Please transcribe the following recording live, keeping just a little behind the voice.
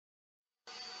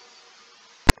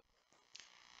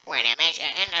When I miss you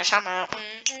in the summer.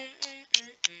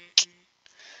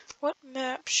 What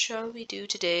map shall we do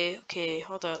today? Okay,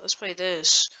 hold on. Let's play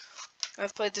this.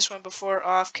 I've played this one before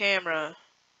off camera.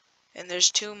 And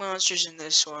there's 2 monsters in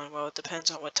this one. Well, it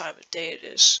depends on what time of day it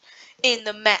is. In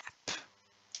the map.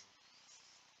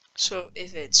 So,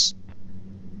 if it's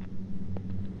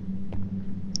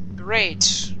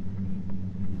great.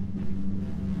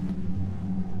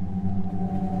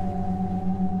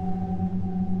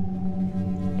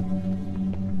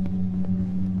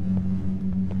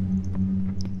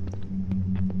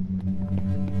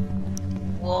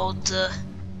 Walter.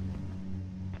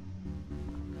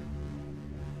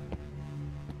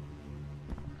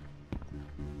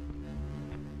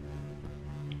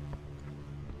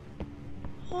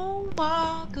 Oh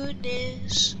my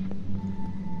goodness.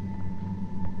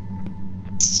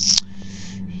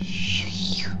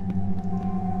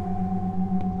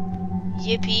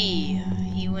 Yippee!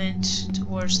 He went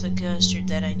towards the custard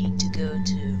that I need to go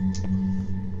to.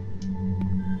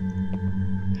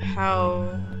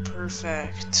 How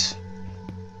perfect.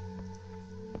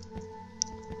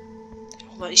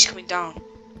 Hold on, he's coming down.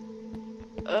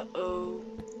 Uh-oh.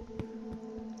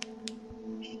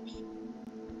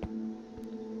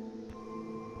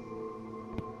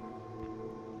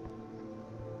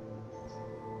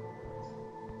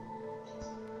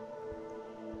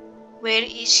 Where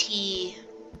is he?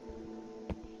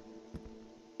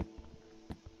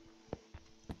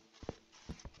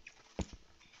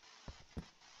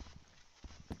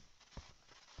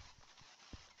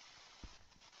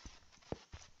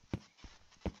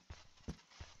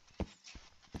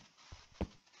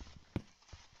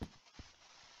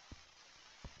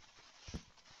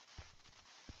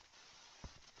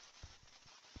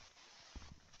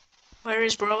 Where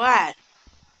is bro at?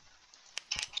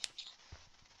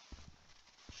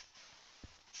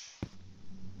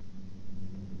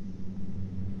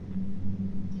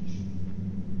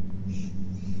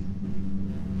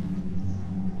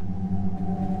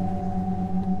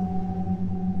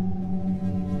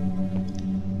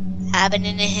 Cabin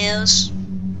in the hills.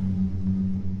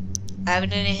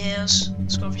 Cabin in the hills.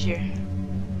 Let's go over here.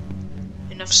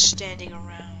 Enough standing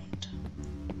around.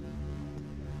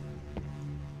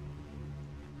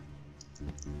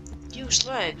 Use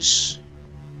legs.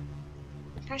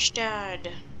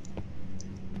 Custard.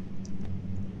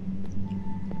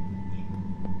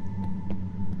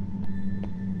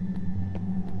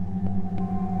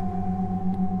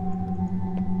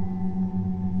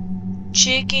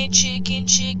 Chicken, chicken,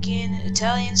 chicken,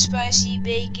 Italian spicy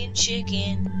bacon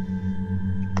chicken.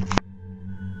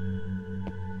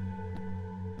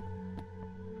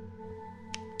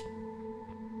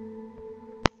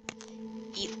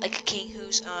 Eat like a king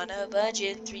who's on a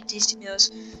budget. 3 tasty meals,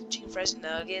 chicken fries and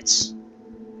nuggets.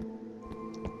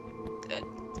 Good.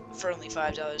 For only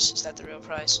 $5. Is that the real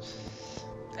price?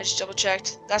 I just double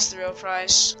checked. That's the real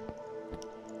price.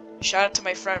 Shout out to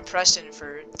my friend Preston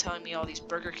for telling me all these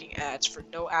Burger King ads for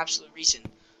no absolute reason.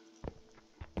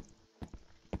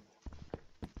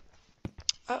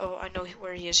 Uh-oh, I know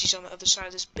where he is. He's on the other side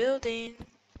of this building.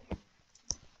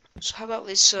 So how about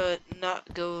let's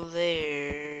not go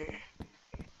there.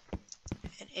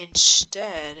 And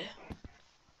instead...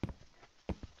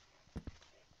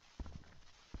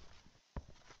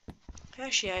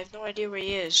 Actually, I have no idea where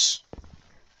he is.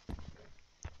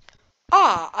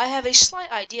 Ah, I have a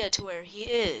slight idea to where he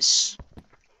is.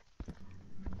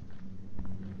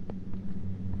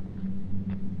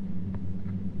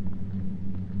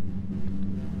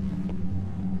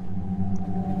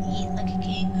 Eat like a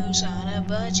king who's on a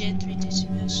budget. 3 tasty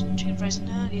meals, chicken fries and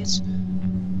nuggets.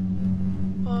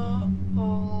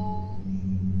 Uh-oh.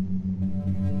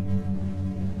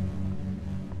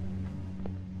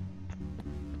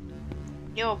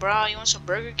 Yo, bro, you want some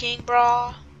Burger King,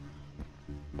 bro?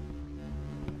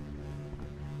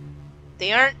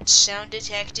 They aren't sound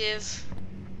detective,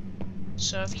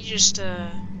 so if you just,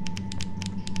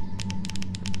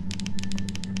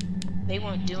 they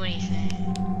won't do anything.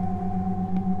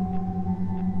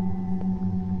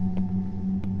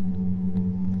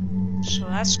 So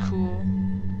that's cool,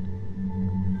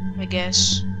 I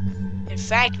guess. In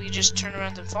fact, we just turn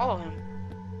around and follow him.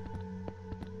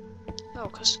 Oh,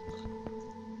 cause...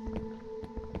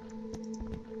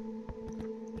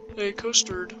 Hey,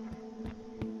 Custard.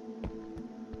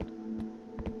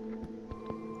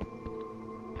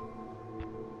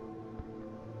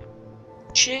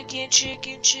 Chicken,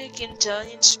 chicken, chicken,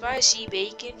 Italian spicy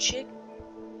bacon chicken.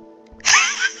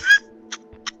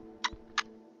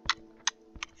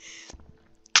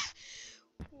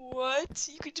 What?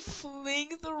 You could fling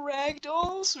the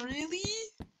ragdolls? Really?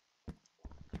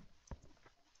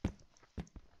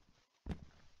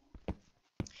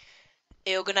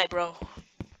 Yo, good night, bro.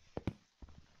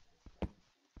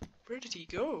 Where did he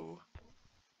go?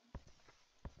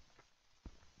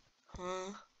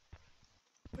 Huh?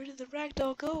 Where did the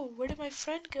ragdoll go? Where did my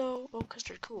friend go? Oh, 'cause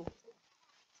they're cool.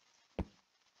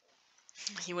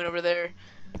 He went over there.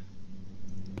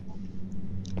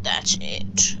 That's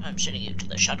it. I'm sending you to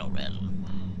the Shadow Realm.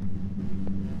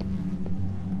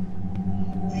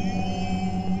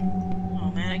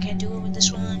 Oh man, I can't do it with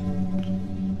this one.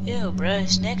 Ew, bruh,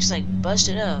 his neck's like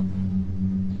busted up.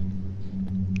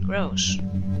 Gross.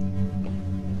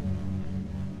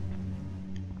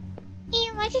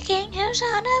 You like a king who's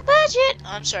on a budget.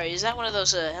 I'm sorry, is that one of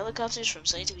those helicopters from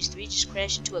Slendytubbies 3 just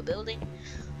crashed into a building?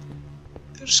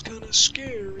 That's kinda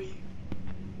scary.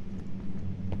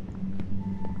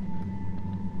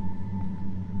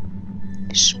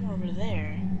 There's somewhere over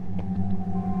there.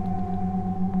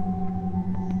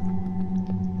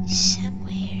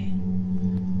 Somewhere.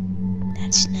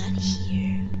 That's not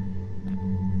here.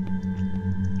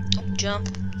 Oh, jump,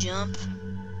 jump.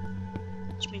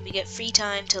 Which means we get free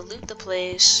time to loot the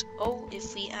place. Oh,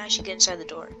 if we actually get inside the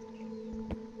door.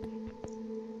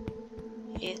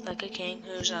 Eat like a king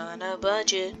who's on a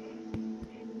budget.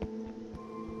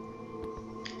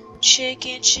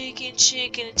 Chicken, chicken,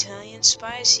 chicken, Italian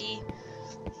spicy.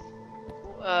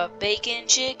 Bacon,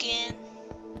 chicken.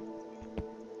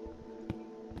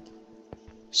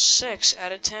 6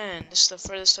 out of 10. This is the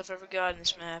furthest I've ever got in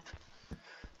this map.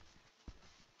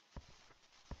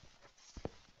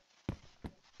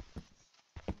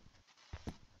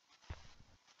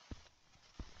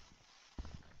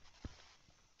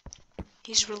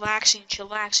 He's relaxing,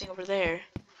 chillaxing over there.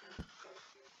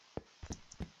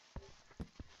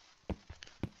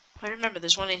 I remember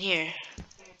there's one in here.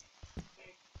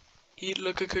 Eat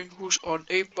like a king who's on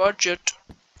a budget.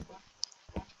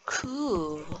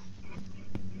 Cool.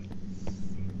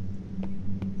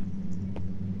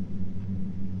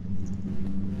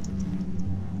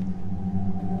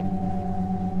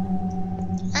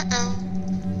 Uh-oh.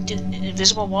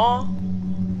 Invisible wall?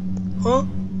 Huh?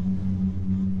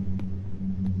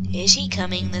 Is he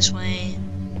coming this way?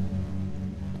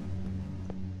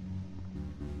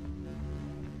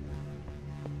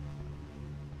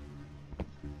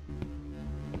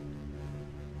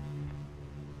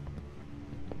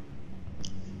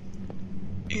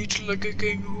 Eat like a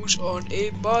king who's on a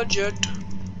budget.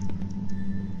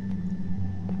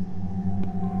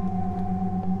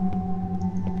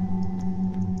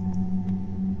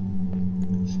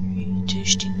 Free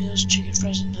tasty meals, chicken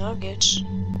fries and nuggets.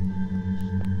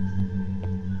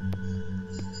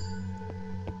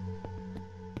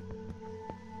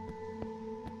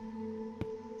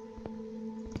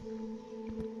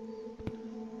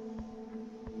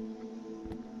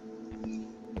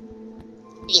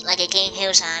 Eat like a king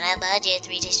who's on a budget.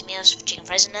 3 tasty meals, chicken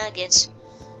fries and nuggets.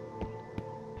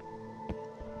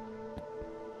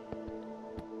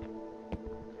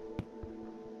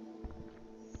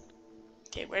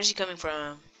 Okay, where's he coming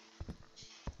from?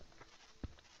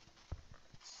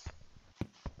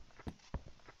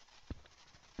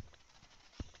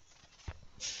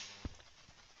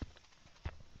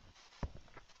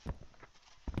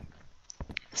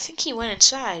 I think he went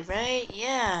inside, right?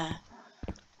 Yeah.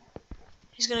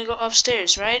 He's gonna go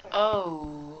upstairs, right?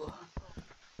 Oh.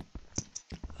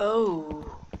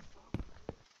 Oh.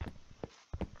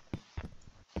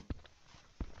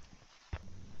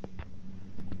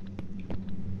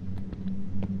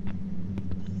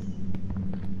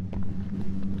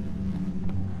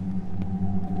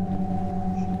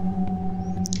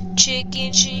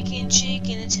 Chicken, chicken,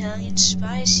 chicken, Italian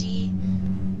spicy.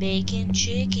 Bacon,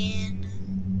 chicken.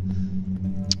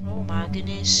 Oh my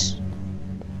goodness.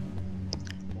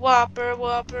 Whopper,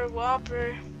 whopper,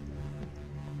 whopper.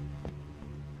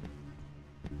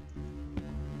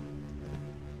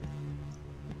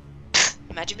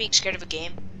 Imagine being scared of a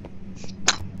game.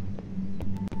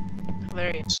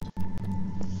 Hilarious.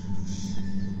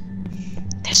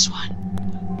 This one.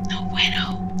 No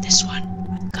bueno. This one.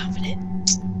 I'm confident.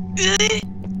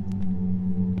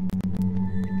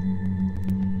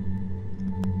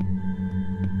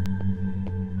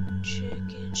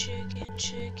 Chicken, chicken,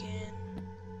 chicken.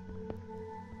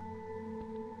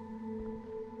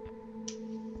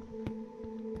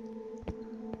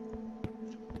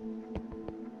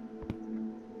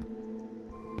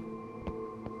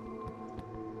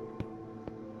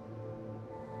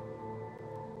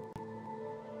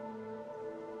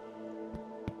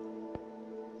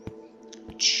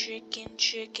 Chicken,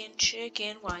 chicken,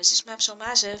 chicken. Why is this map so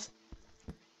massive?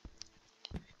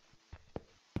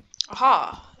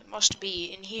 Aha! It must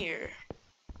be in here.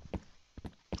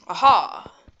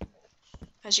 Aha!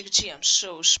 As you can see, I'm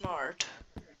so smart.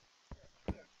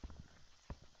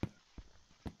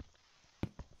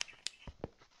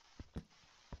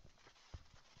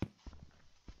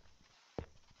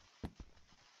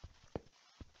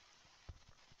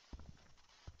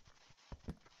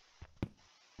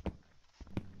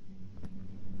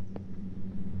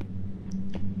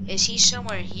 Is he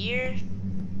somewhere here?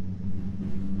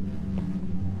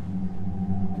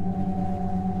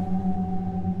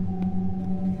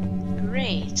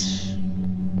 Great.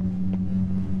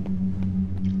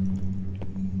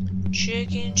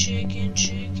 Chicken, chicken,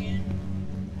 chicken.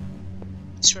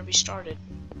 That's where we started.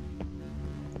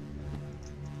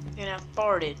 And I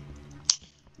farted.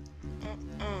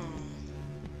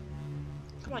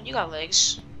 Come on, you got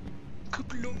legs.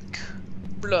 Kaplunk.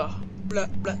 Blah, blah,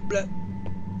 blah, blah.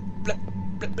 Blah,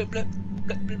 blah, blah, blah.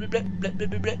 Blah, blah, blah, blah, blah,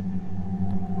 blah,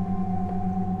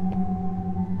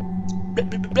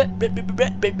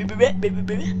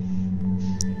 blah.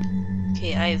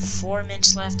 Okay, I have 4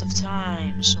 minutes left of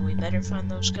time, so we better find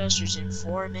those custards in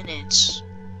 4 minutes.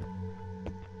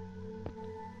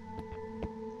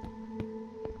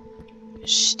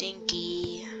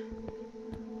 Stinky.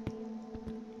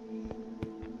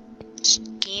 This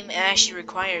game actually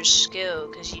requires skill,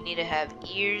 because you need to have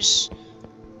ears,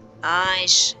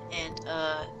 eyes, and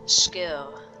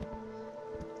skill.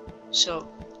 So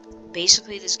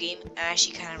basically this game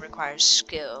actually kind of requires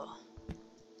skill.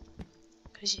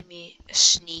 Because you mean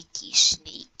sneaky,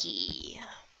 sneaky.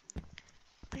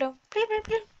 Blum, blum,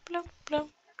 blum, blum, blum,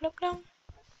 blum, blum.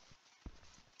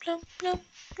 Blum, blum,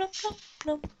 blum, blum,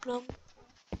 blum, blum.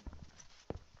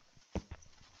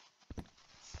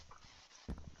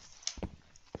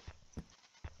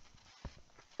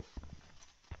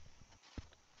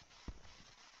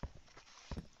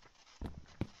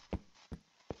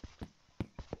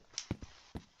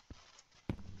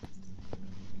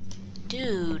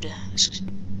 Dude, this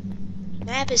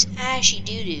map is ashy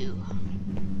doo-doo.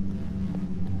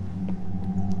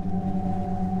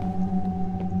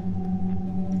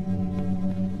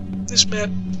 This map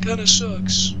kinda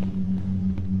sucks.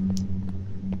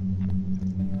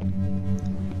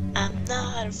 I'm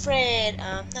not afraid,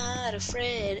 I'm not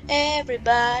afraid.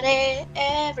 Everybody,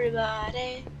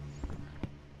 everybody.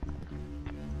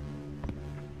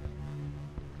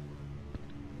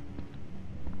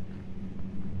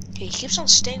 Okay, he keeps on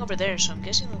staying over there, so I'm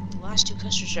guessing the last 2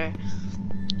 custards are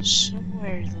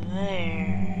somewhere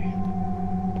there.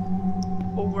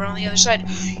 Oh, we're on the other side.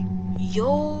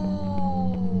 Yo!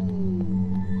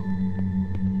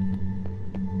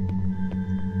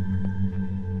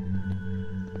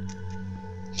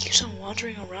 He keeps on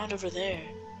wandering around over there.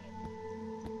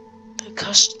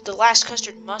 The last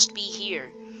custard must be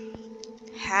here.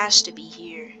 Has to be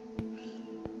here.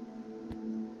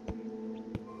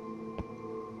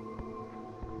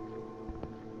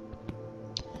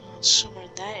 It's somewhere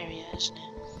in that area, isn't it?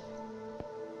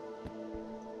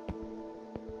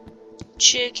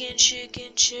 Chicken,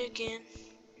 chicken, chicken.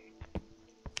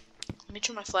 Let me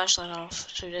turn my flashlight off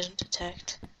so he doesn't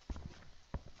detect.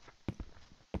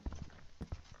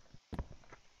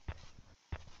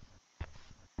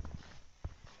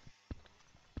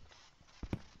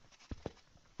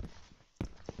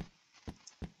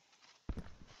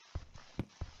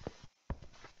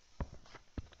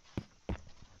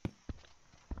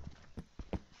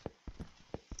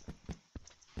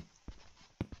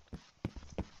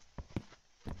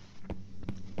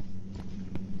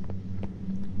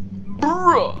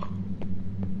 Bruh!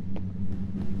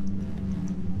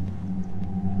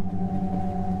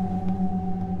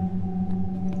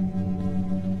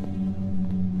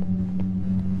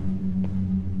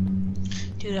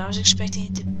 Dude, I was expecting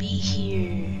it to be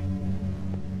here.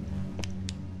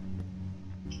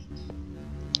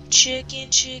 Chicken,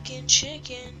 chicken,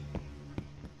 chicken.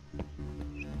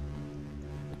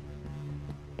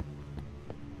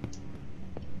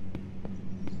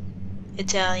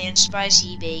 Italian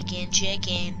spicy bacon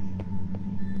chicken.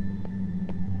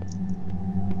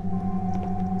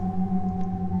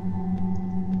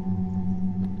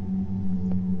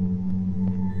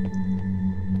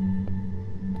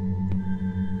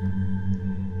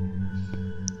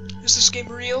 Is this game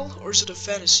real, or is it a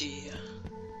fantasy?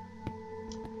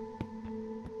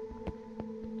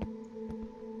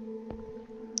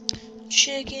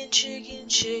 Chicken, chicken,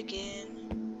 chicken.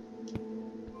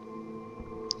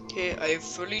 Okay, I have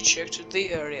fully checked the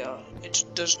area. It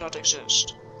does not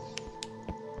exist.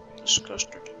 This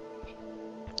custard.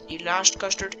 The last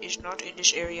custard is not in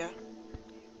this area.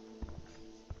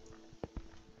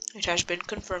 It has been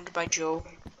confirmed by Joe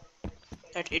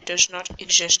that it does not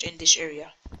exist in this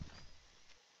area.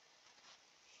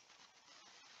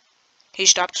 He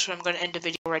stopped, so I'm going to end the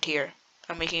video right here.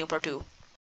 I'm making a part 2.